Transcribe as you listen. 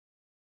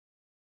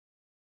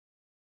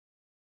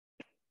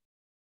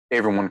Hey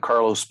everyone,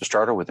 Carlos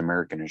Bastardo with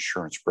American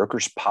Insurance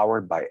Brokers,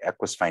 powered by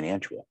Equus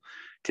Financial.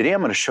 Today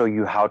I'm going to show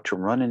you how to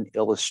run an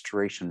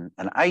illustration,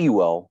 an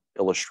IUL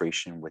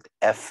illustration with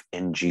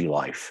F&G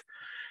Life.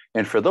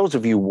 And for those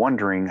of you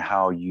wondering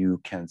how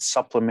you can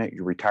supplement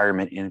your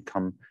retirement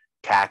income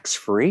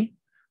tax-free,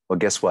 well,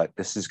 guess what?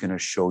 This is going to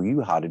show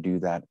you how to do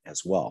that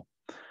as well.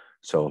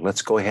 So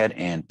let's go ahead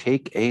and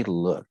take a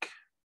look.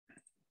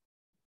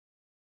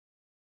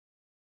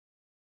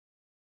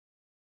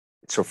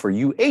 So for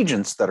you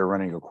agents that are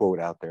running a quote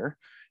out there,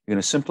 you're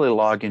going to simply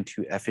log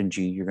into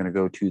F&G. You're going to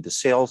go to the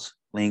sales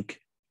link,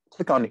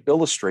 click on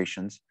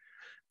illustrations,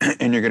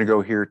 and you're going to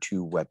go here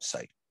to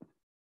website.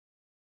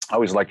 I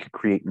always like to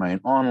create mine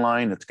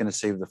online. It's going to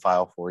save the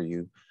file for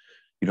you.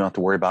 You don't have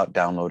to worry about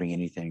downloading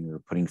anything or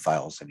putting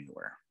files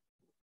anywhere.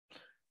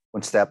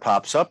 Once that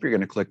pops up, you're going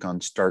to click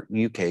on Start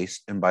New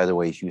Case. And by the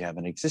way, if you have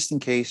an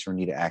existing case or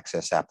need to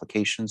access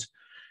applications,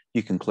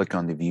 you can click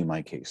on the View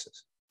My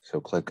Cases.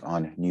 So click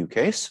on New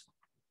Case.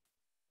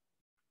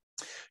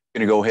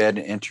 Going to go ahead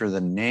and enter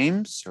the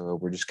name. So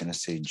we're just going to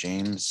say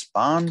James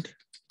Bond.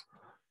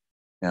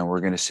 And we're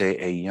going to say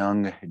a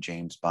young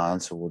James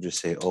Bond. So we'll just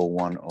say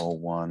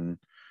 0101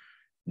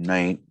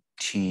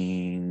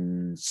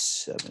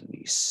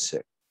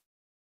 1976.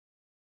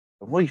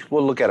 We'll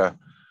look at a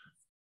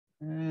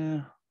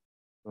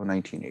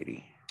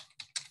 1980.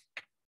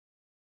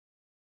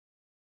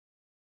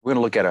 We're going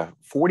to look at a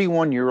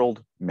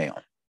 41-year-old male.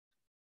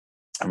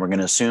 And we're going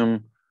to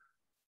assume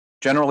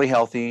generally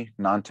healthy,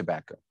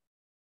 non-tobacco.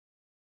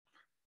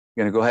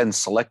 You're going to go ahead and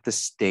select the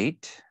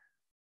state.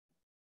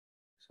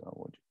 So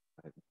we'll just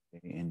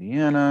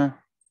Indiana.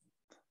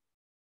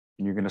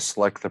 And you're going to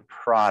select the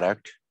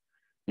product.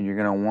 And you're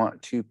going to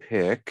want to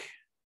pick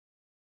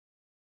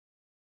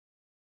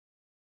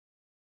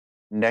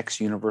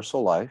Next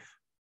Universal Life.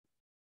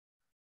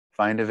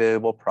 Find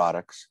available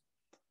products.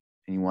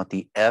 And you want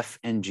the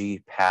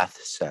F&G Path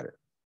Setter.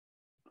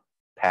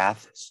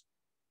 Paths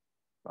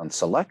on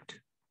Select.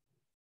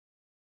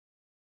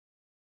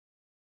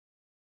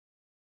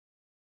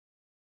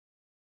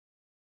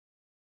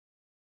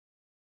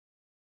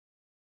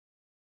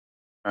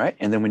 All right,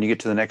 and then when you get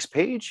to the next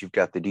page, you've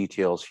got the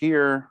details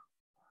here.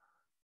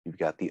 You've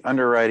got the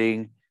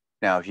underwriting.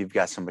 Now, if you've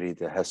got somebody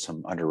that has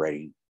some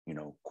underwriting,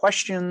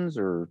 questions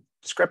or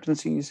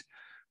discrepancies,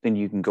 then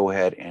you can go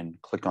ahead and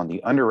click on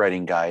the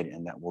underwriting guide,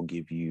 and that will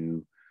give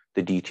you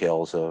the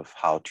details of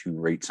how to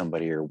rate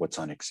somebody or what's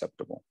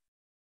unacceptable.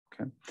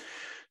 Okay,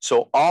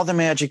 so all the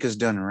magic is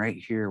done right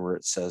here where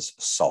it says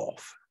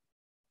solve.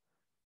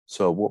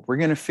 So what we're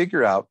going to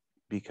figure out,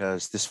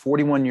 because this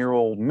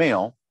 41-year-old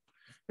male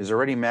is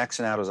already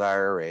maxing out his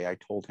IRA. I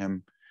told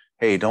him,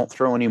 hey, don't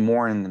throw any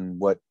more in than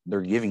what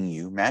they're giving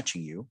you,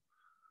 matching you,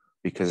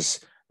 because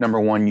number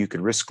one, you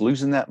could risk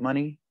losing that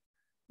money.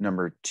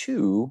 Number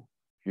two,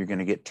 you're going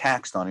to get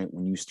taxed on it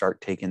when you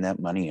start taking that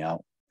money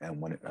out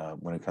and when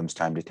it comes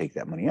time to take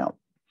that money out.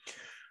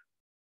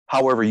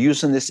 However,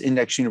 using this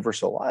Index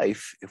Universal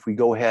Life, if we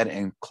go ahead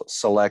and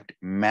select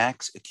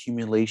Max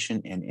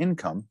Accumulation and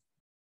Income,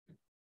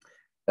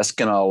 that's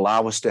going to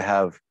allow us to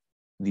have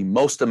the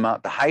most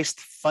amount, the highest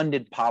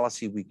funded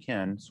policy we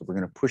can. So we're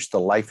going to push the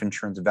life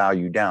insurance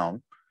value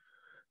down.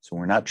 So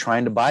we're not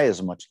trying to buy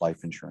as much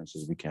life insurance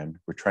as we can.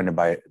 We're trying to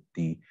buy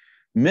the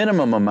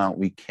minimum amount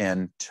we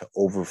can to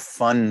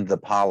overfund the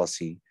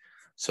policy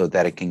so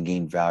that it can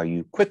gain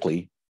value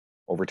quickly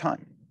over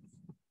time.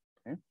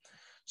 Okay.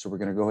 So we're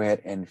going to go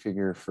ahead and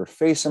figure for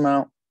face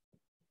amount.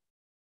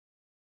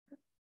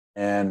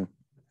 And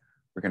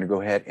we're going to go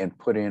ahead and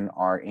put in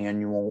our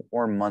annual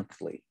or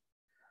monthly.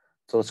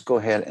 So let's go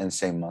ahead and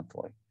say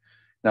monthly.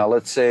 Now,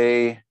 let's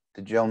say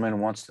the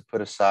gentleman wants to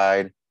put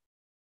aside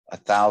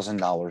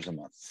 $1,000 a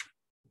month.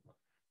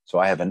 So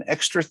I have an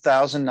extra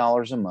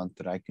 $1,000 a month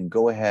that I can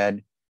go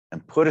ahead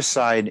and put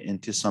aside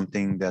into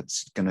something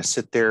that's going to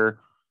sit there,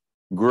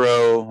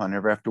 grow. I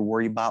never have to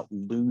worry about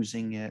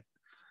losing it.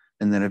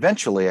 And then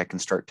eventually I can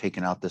start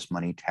taking out this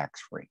money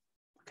tax-free.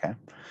 Okay.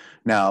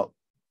 Now,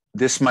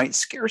 this might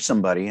scare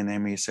somebody and they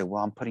may say,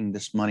 well, I'm putting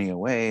this money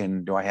away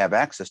and do I have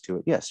access to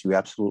it? Yes, you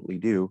absolutely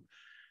do.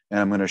 And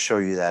I'm going to show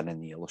you that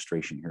in the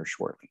illustration here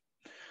shortly.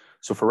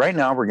 So for right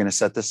now, we're going to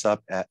set this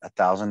up at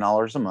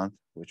 $1,000 a month,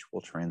 which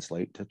will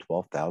translate to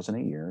 $12,000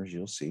 a year, as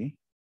you'll see.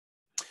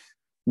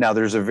 Now,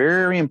 there's a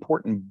very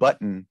important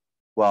button.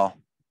 Well,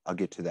 I'll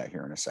get to that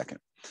here in a second.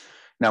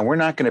 Now, we're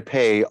not going to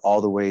pay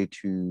all the way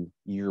to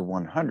year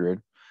 100.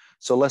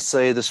 So let's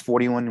say this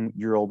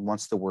 41-year-old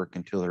wants to work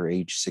until they're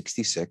age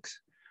 66.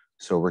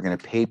 So we're going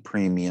to pay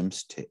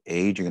premiums to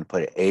age. You're going to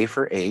put an A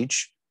for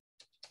age,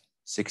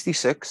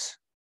 66.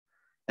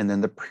 And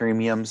then the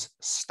premiums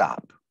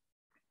stop,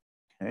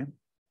 okay?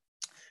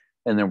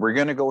 And then we're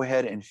going to go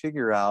ahead and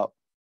figure out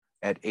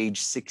at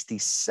age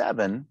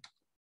 67,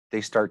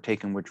 they start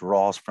taking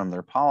withdrawals from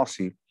their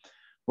policy.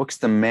 What's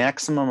the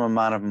maximum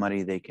amount of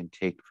money they can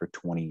take for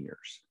 20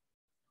 years?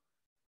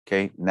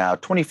 Okay, now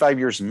 25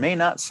 years may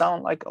not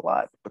sound like a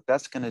lot, but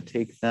that's going to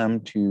take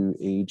them to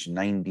age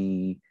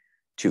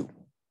 92. All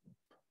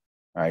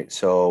right,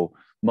 so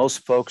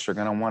most folks are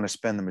going to want to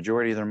spend the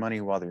majority of their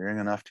money while they're young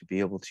enough to be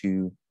able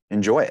to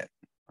enjoy it,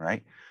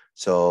 right?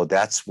 So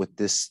that's what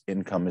this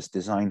income is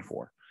designed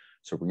for.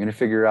 So we're going to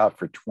figure out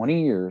for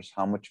 20 years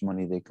how much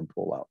money they can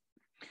pull out.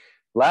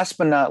 Last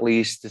but not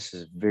least, this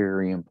is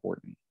very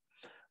important.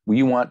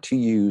 We want to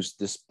use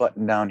this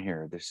button down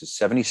here. This is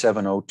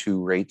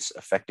 7702 rates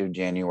effective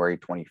January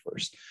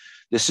 21st.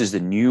 This is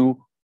the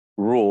new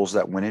rules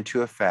that went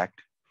into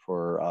effect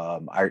for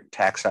our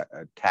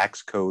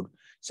tax code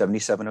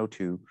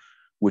 7702,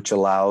 which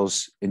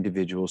allows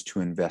individuals to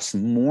invest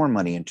more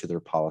money into their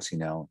policy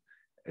now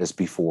as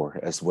before,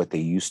 as what they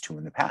used to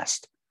in the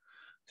past.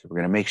 So we're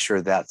going to make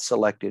sure that's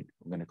selected.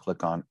 We're going to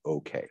click on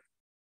OK.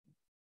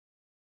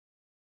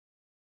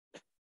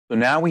 So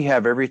now we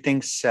have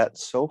everything set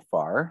so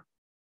far.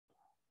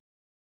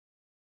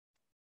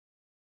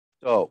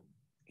 So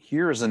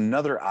here's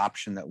another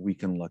option that we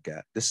can look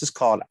at. This is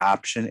called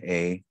option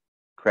A,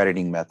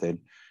 crediting method.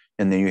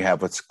 And then you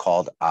have what's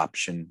called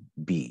option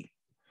B.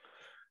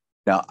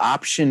 Now,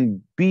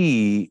 option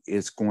B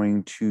is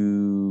going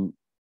to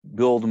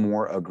build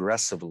more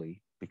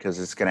aggressively because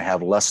it's going to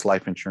have less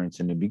life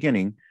insurance in the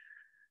beginning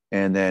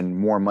and then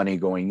more money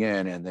going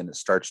in, and then it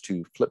starts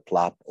to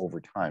flip-flop over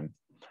time.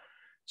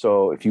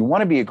 So if you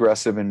want to be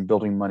aggressive in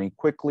building money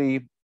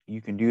quickly,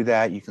 you can do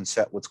that. You can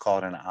set what's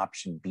called an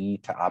option B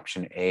to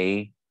option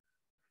A,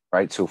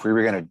 right? So if we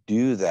were going to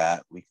do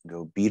that, we can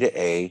go B to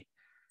A,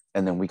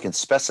 and then we can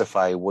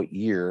specify what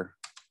year.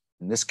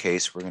 In this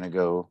case, we're going to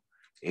go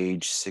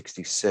age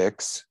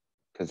 66,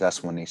 because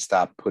that's when they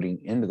stop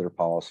putting into their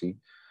policy.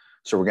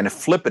 So we're going to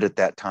flip it at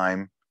that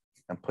time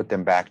and put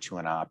them back to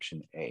an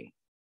option A.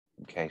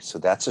 Okay, so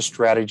that's a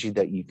strategy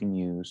that you can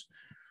use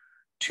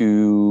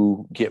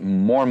to get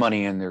more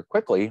money in there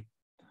quickly,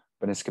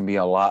 but it's going to be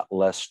a lot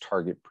less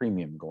target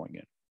premium going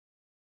in.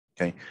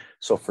 Okay,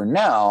 so for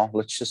now,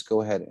 let's just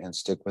go ahead and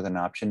stick with an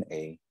option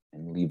A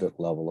and leave it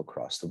level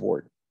across the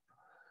board.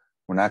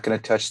 We're not going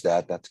to touch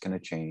that. That's going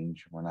to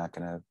change. We're not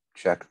going to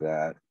check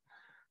that.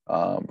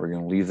 We're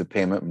going to leave the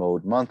payment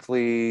mode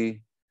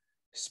monthly,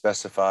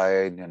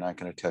 specified. You're not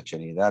going to touch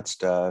any of that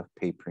stuff.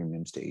 Pay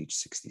premiums to age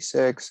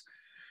 66.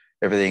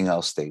 Everything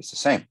else stays the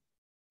same.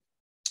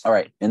 All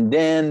right, and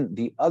then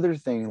the other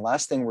thing,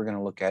 last thing we're going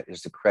to look at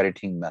is the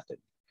crediting method.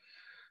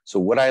 So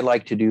what I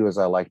like to do is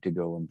I like to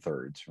go in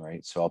thirds,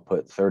 right? So I'll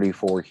put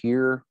 34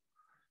 here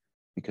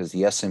because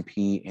the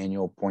S&P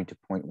annual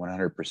point-to-point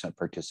 100%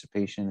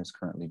 participation is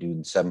currently due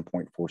in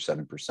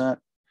 7.47%.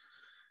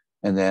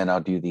 And then I'll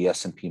do the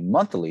S&P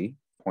monthly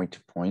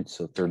point-to-point,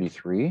 so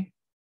 33.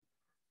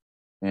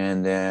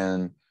 And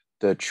then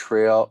the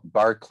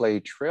Barclay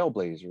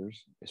Trailblazers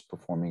is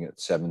performing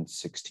at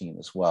 716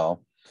 as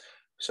well.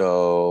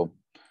 So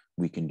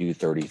we can do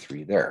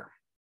 33 there,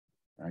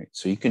 right?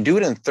 So you can do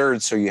it in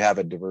thirds so you have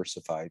it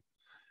diversified.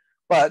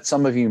 But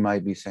some of you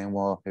might be saying,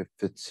 well, if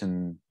it's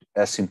an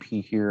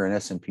S&P here and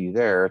S&P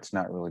there, it's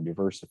not really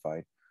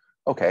diversified.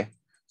 Okay,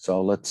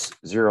 so let's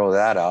zero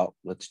that out.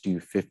 Let's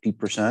do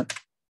 50%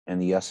 in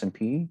the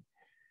S&P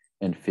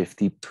and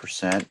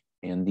 50%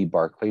 in the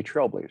Barclay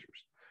Trailblazers.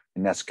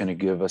 And that's going to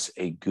give us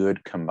a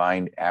good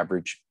combined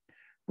average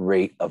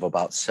rate of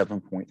about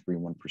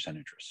 7.31%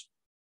 interest.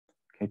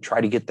 Okay,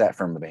 try to get that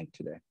from the bank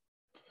today.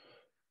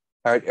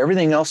 All right,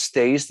 everything else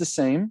stays the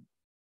same.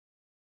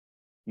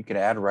 You can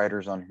add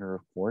riders on here, of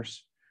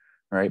course,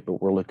 right?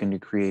 But we're looking to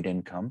create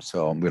income.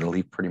 So I'm going to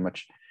leave pretty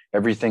much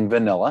everything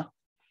vanilla.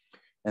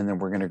 And then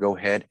we're going to go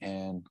ahead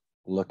and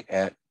look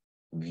at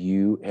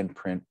view and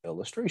print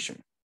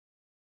illustration.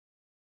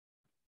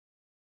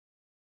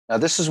 Now,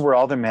 this is where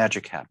all the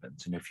magic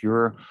happens. And if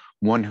you're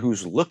one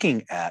who's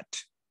looking at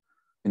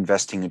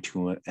investing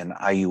into an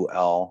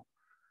IUL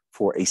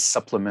for a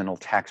supplemental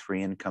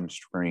tax-free income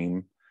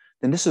stream,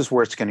 then this is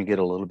where it's going to get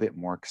a little bit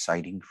more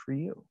exciting for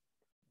you.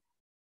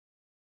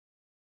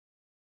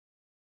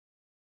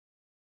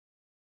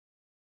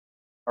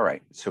 All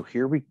right, so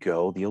here we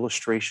go. The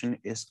illustration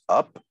is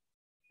up.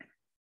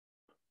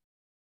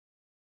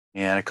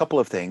 And a couple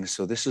of things.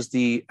 So this is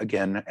the,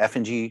 again,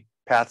 F&G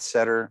Path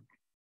Setter.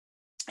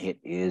 It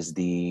is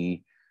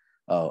the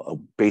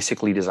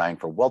basically designed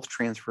for wealth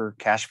transfer,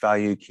 cash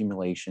value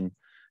accumulation,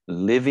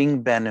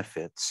 living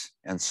benefits,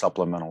 and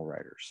supplemental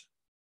riders.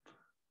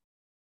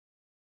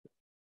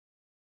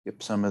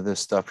 Skip some of this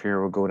stuff here.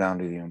 We'll go down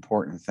to the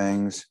important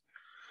things.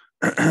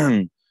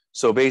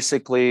 So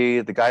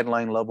basically, the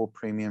guideline level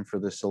premium for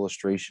this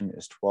illustration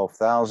is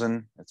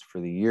 $12,000. That's for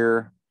the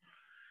year.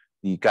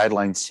 The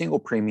guideline single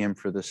premium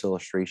for this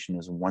illustration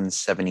is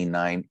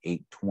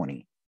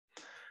 $179,820.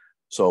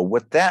 So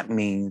what that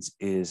means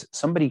is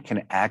somebody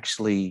can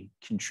actually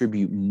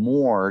contribute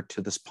more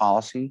to this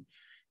policy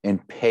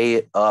and pay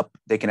it up.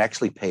 They can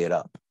actually pay it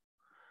up.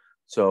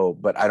 So,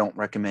 but I don't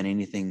recommend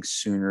anything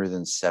sooner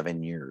than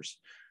 7 years.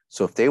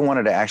 So if they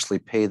wanted to actually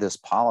pay this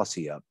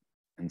policy up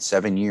in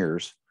 7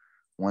 years,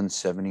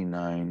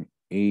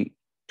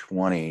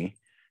 $179,820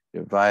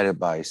 divided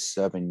by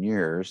 7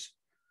 years,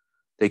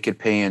 they could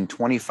pay in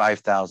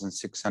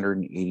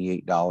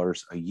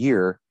 $25,688 a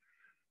year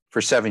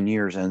for 7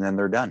 years, and then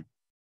they're done.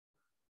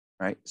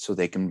 right? So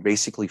they can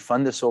basically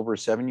fund this over a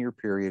 7-year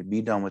period,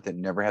 be done with it,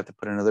 never have to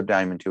put another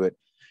dime into it.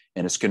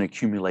 And it's going to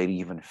accumulate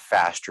even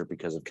faster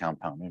because of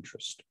compound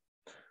interest.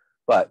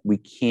 But we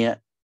can't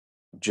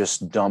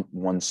just dump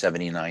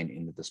 179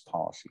 into this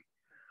policy,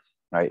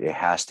 right? It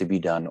has to be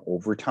done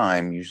over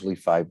time, usually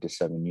 5 to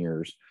 7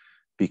 years,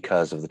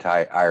 because of the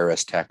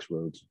IRS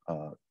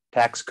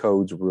tax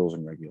codes, rules,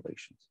 and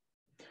regulations.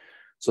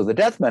 So the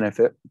death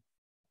benefit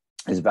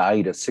is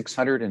valued at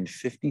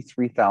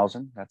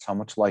 $653,000. That's how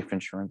much life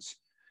insurance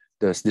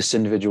this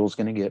individual is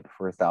going to get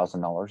for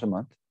 $1,000 a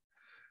month.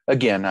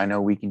 Again, I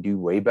know we can do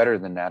way better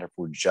than that if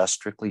we're just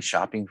strictly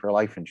shopping for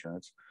life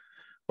insurance,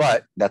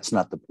 but that's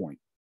not the point,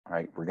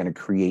 right? We're going to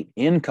create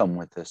income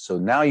with this. So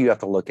now you have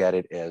to look at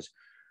it as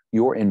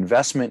your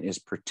investment is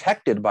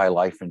protected by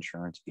life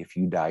insurance if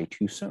you die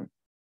too soon.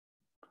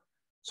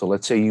 So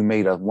let's say you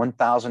made a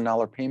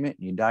 $1,000 payment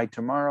and you die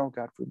tomorrow,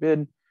 God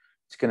forbid,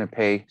 it's going to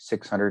pay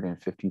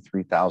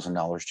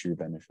 $653,000 to your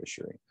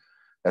beneficiary.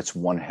 That's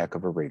one heck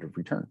of a rate of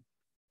return.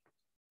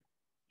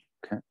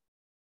 Okay.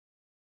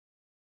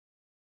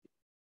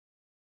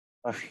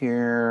 Up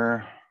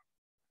here,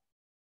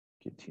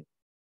 get to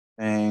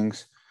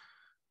things,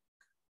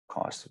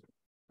 cost of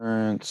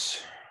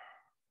insurance,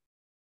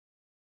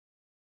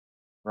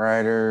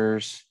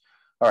 riders.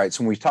 All right,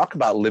 so when we talk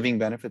about living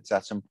benefits,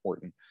 that's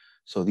important.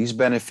 So these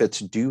benefits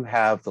do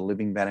have the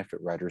living benefit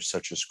riders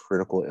such as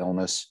critical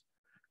illness,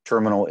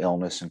 terminal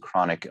illness, and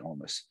chronic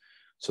illness.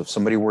 So if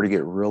somebody were to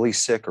get really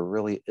sick or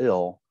really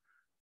ill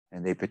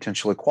and they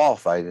potentially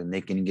qualify, then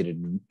they can get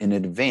an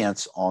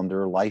advance on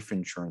their life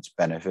insurance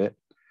benefit,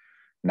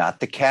 not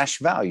the cash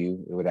value.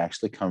 It would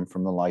actually come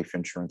from the life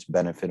insurance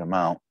benefit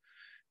amount.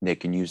 They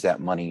can use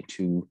that money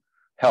to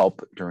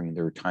help during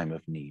their time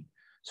of need.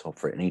 So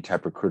for any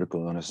type of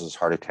critical illnesses,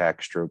 heart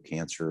attack, stroke,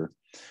 cancer,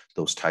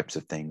 those types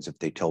of things, if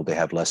they told they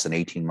have less than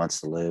 18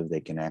 months to live,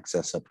 they can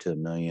access up to $1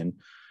 million.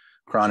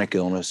 Chronic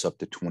illness up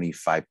to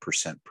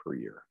 25% per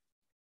year.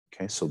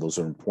 Okay, so those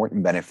are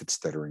important benefits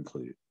that are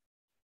included.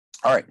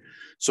 All right,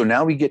 so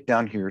now we get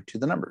down here to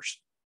the numbers.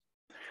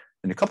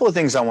 And a couple of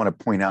things I want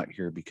to point out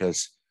here,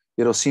 because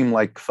it'll seem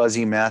like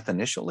fuzzy math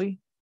initially,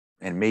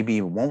 and maybe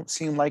it won't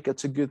seem like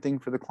it's a good thing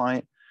for the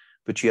client,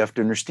 but you have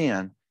to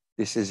understand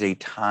this is a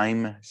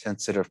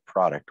time-sensitive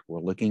product. We're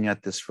looking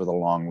at this for the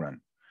long run,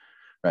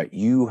 right?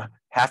 You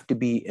have to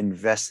be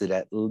invested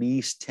at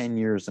least 10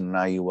 years in an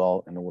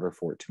IUL in order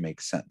for it to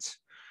make sense,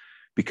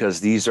 because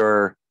these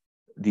are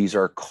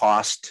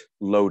cost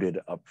loaded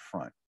up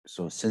front.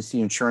 So since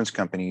the insurance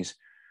companies,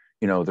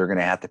 they're going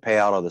to have to pay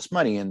out all this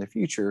money in the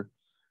future,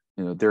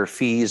 their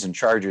fees and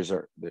charges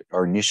are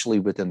initially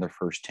within the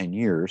first 10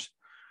 years,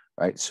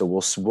 right? So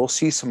we'll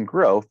see some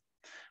growth,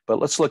 but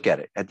let's look at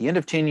it. At the end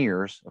of 10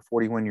 years, a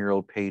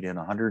 41-year-old paid in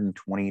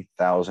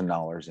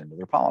 $120,000 into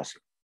their policy.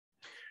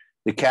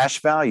 The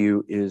cash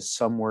value is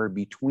somewhere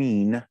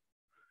between,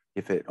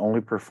 if it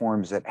only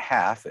performs at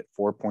half, at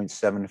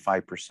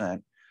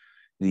 4.75%,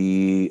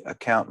 the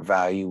account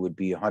value would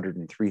be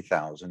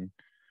 $103,000.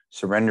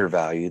 Surrender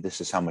value,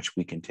 this is how much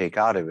we can take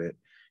out of it,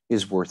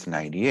 is worth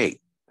 $98,000.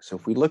 So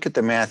if we look at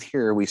the math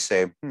here, we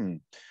say,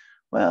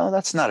 well,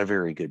 that's not a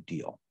very good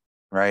deal,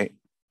 right?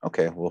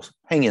 Okay, well,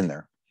 hang in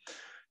there.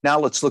 Now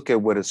let's look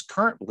at what it's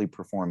currently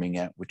performing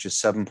at, which is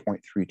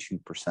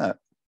 7.32%.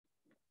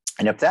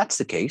 And if that's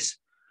the case,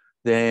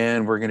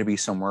 then we're going to be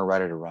somewhere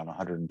right at around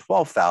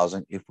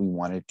 $112,000 if we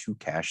wanted to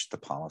cash the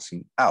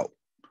policy out.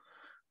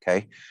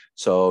 Okay,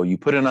 so you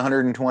put in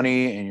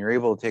 120 and you're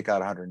able to take out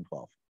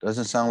 112.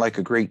 Doesn't sound like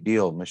a great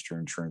deal, Mr.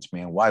 Insurance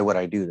Man. Why would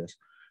I do this?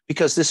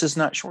 Because this is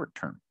not short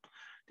term.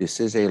 This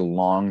is a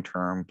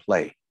long-term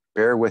play.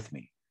 Bear with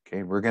me.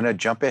 Okay, we're going to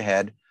jump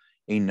ahead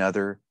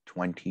another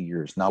 20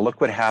 years. Now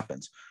look what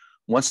happens.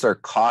 Once their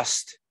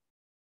costs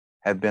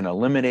have been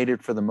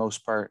eliminated for the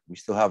most part, we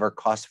still have our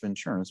cost of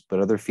insurance, but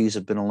other fees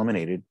have been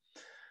eliminated.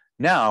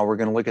 Now we're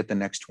going to look at the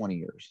next 20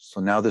 years.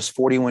 So now this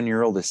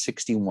 41-year-old is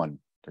 61.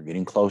 They're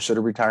getting closer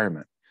to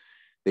retirement.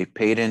 They've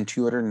paid in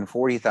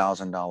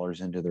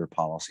 $240,000 into their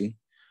policy.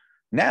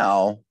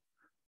 Now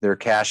their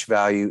cash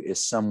value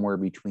is somewhere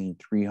between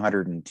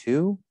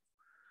 $302,000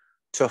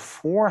 to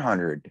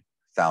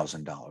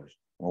 $400,000.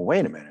 Well,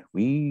 wait a minute.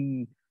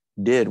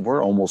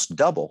 We're almost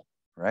double,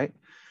 right?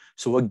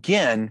 So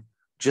again,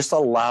 just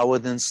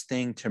allowing this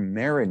thing to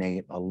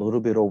marinate a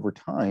little bit over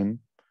time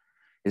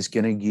is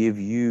going to give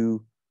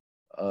you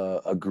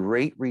a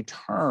great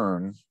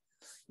return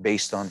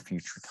based on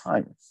future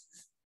time.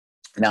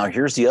 Now,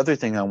 here's the other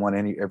thing I want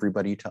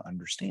everybody to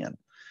understand.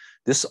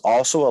 This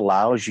also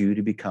allows you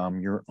to become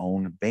your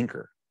own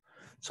banker.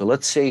 So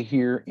let's say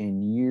here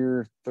in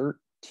year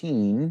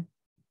 13,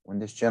 when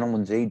this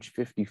gentleman's age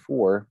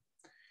 54,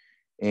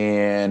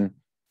 and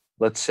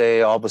let's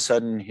say all of a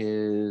sudden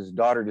his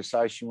daughter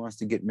decides she wants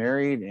to get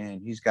married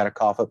and he's got to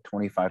cough up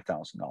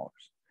 $25,000.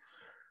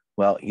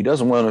 Well, he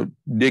doesn't want to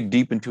dig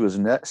deep into his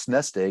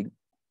nest egg.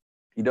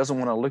 He doesn't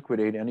want to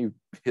liquidate any of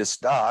his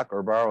stock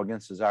or borrow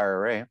against his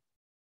IRA.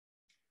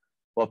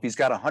 Well, if he's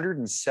got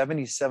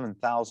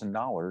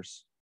 $177,000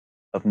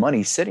 of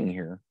money sitting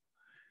here,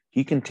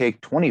 he can take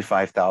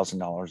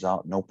 $25,000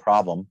 out, no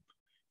problem,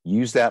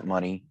 use that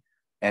money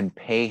and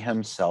pay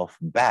himself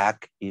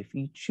back if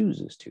he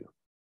chooses to.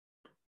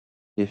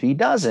 If he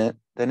doesn't,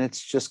 then it's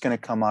just going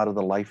to come out of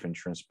the life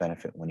insurance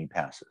benefit when he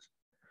passes.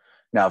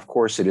 Now, of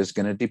course, it is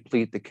going to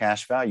deplete the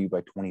cash value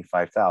by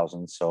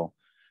 $25,000. So,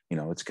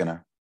 it's going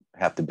to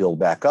have to build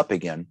back up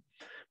again.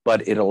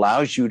 But it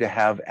allows you to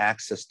have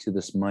access to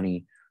this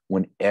money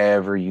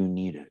whenever you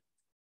need it.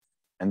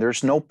 And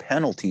there's no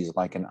penalties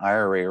like an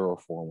IRA or a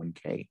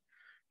 401k.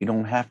 You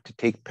don't have to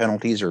take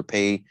penalties or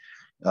pay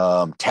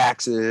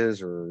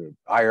taxes or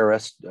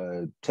IRS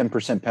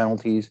 10%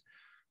 penalties,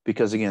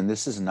 because again,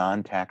 this is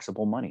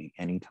non-taxable money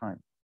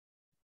anytime.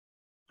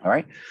 All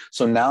right,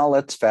 so now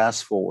let's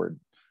fast forward.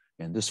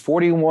 And this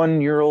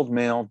 41-year-old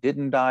male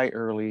didn't die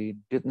early,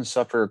 didn't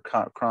suffer a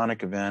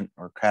chronic event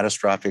or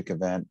catastrophic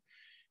event,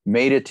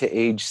 made it to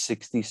age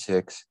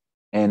 66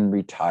 and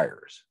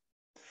retires.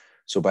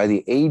 So by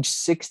the age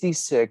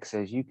 66,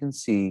 as you can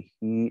see,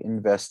 he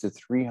invested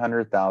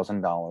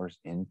 $300,000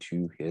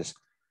 into his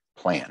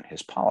plan,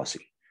 his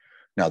policy.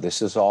 Now,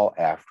 this is all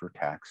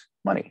after-tax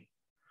money.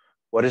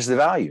 What is the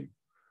value?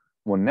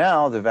 Well,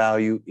 now the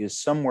value is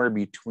somewhere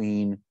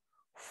between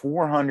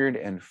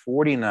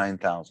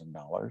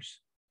 $449,000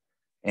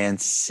 and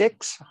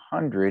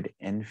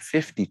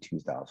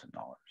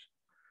 $652,000.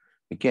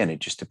 Again, it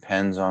just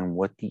depends on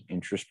what the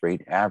interest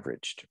rate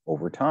averaged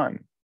over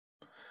time.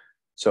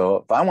 So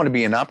if I want to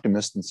be an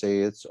optimist and say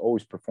it's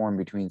always performed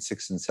between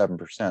 6 and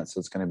 7%, so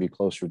it's going to be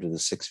closer to the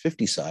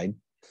 650 side,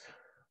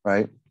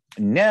 right?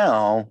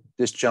 Now,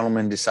 this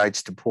gentleman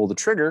decides to pull the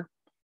trigger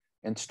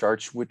and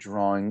starts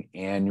withdrawing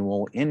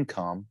annual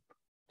income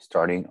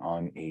starting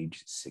on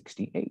age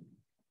 68.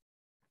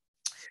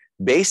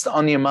 Based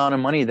on the amount of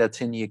money that's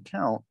in the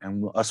account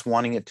and us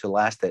wanting it to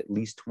last at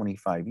least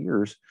 25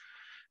 years,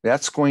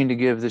 that's going to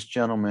give this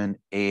gentleman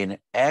an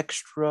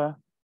extra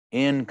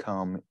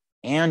income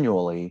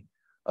annually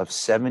of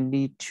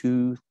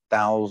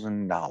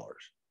 $72,000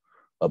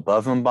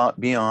 above and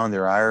beyond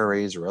their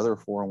IRAs or other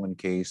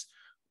 401ks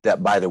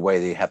that, by the way,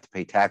 they have to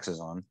pay taxes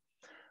on.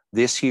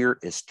 This here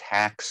is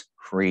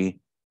tax-free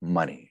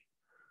money.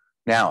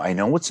 Now, I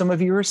know what some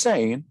of you are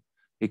saying.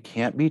 It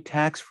can't be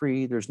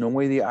tax-free. There's no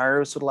way the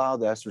IRS would allow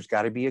this. There's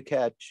got to be a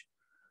catch.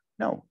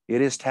 No,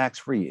 it is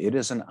tax-free. It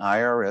is an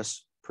IRS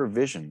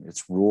provision.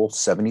 It's Rule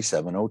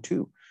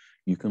 7702.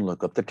 You can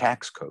look up the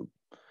tax code.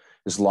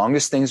 As long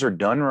as things are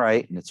done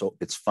right and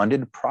it's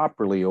funded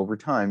properly over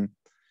time,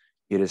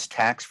 it is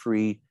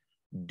tax-free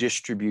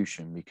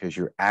distribution because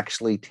you're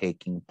actually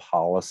taking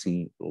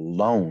policy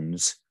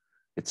loans.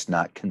 It's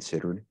not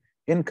considered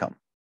income.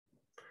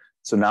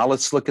 So now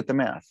let's look at the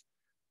math.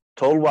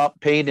 Total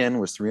paid in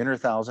was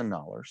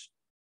 $300,000.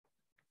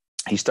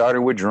 He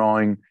started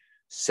withdrawing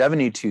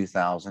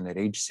 $72,000 at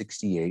age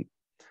 68.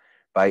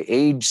 By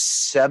age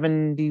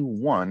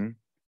 71,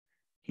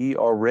 he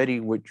already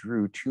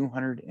withdrew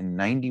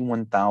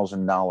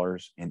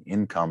 $291,000 in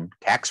income,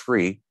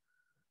 tax-free.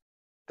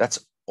 That's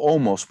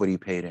almost what he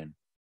paid in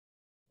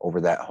over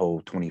that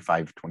whole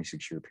 25,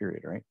 26-year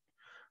period, right?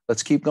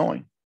 Let's keep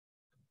going.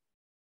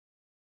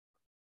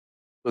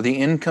 So the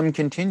income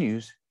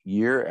continues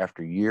year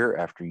after year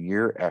after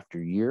year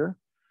after year.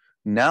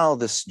 Now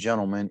this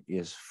gentleman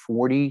is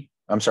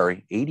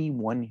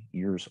 81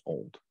 years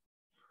old.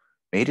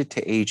 Made it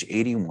to age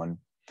 81.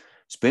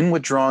 He's been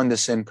withdrawing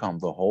this income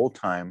the whole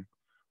time,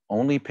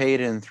 only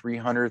paid in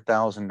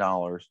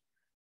 $300,000,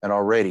 and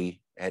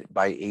already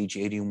by age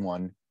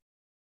 81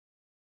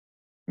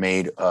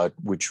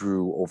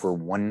 withdrew over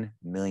 $1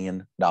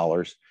 million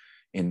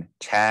in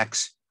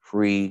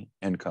tax-free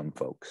income,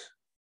 folks.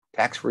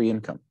 Tax-free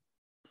income.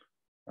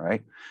 All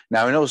right.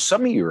 Now, I know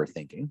some of you are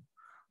thinking,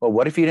 well,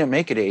 what if he didn't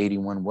make it to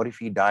 81? What if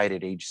he died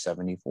at age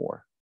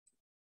 74?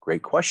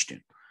 Great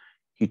question.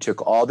 He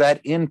took all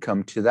that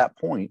income to that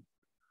point.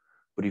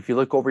 But if you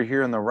look over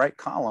here in the right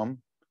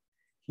column,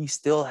 he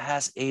still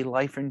has a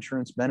life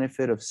insurance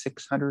benefit of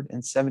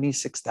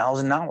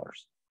 $676,000.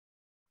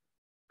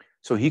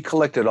 So he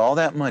collected all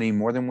that money,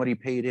 more than what he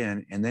paid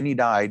in, and then he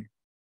died.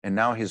 And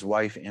now his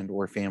wife and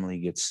or family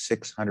gets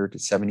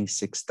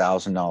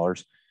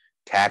 $676,000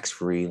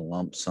 tax-free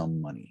lump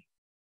sum money.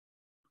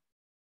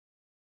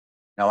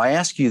 Now, I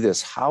ask you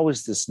this, how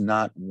is this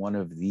not one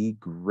of the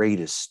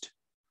greatest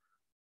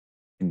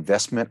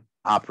investment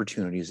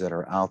opportunities that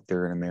are out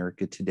there in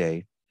America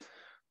today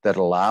that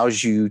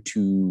allows you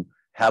to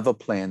have a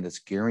plan that's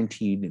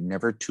guaranteed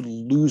never to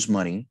lose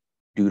money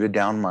due to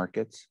down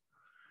markets?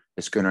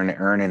 It's going to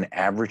earn an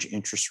average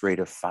interest rate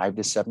of 5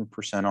 to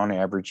 7% on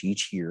average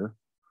each year.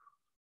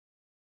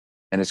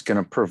 And it's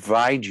going to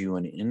provide you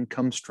an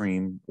income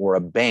stream or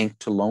a bank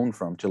to loan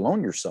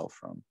yourself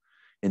from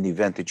in the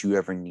event that you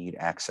ever need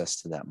access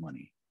to that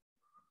money.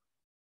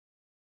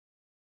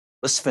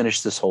 Let's finish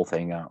this whole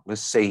thing out.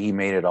 Let's say he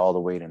made it all the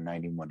way to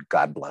 91.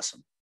 God bless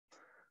him.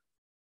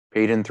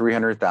 Paid in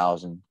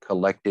 $300,000,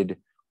 collected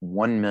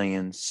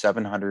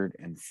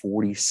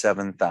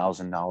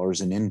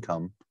 $1,747,000 in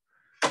income,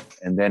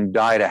 and then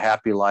died a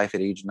happy life at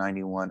age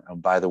 91.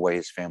 And by the way,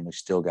 his family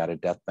still got a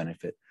death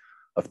benefit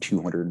of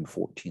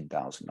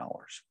 $214,000.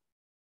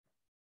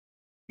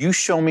 You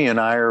show me an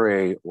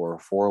IRA or a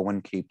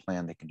 401k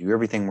plan that can do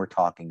everything we're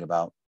talking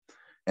about,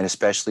 and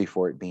especially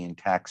for it being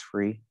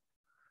tax-free,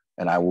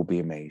 and I will be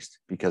amazed,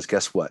 because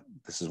guess what?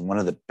 This is one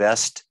of the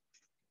best,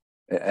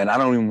 and I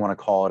don't even want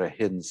to call it a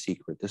hidden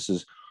secret. This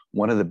is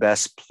one of the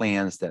best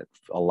plans that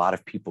a lot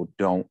of people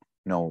don't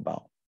know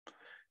about.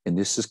 And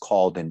this is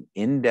called an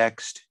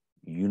indexed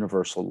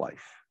universal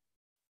life.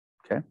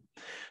 Okay.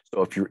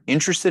 So if you're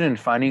interested in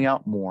finding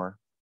out more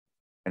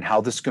and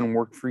how this can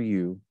work for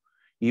you,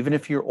 even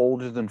if you're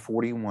older than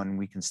 41,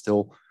 we can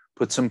still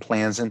put some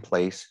plans in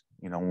place,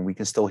 we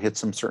can still hit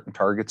some certain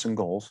targets and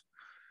goals.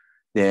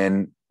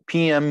 Then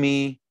PM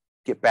me,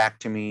 get back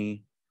to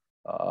me,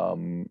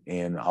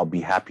 and I'll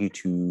be happy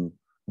to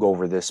go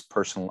over this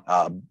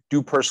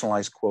do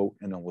personalized quote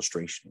and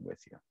illustration with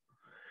you.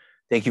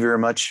 Thank you very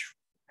much.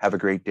 Have a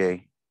great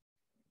day,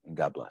 and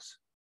God bless.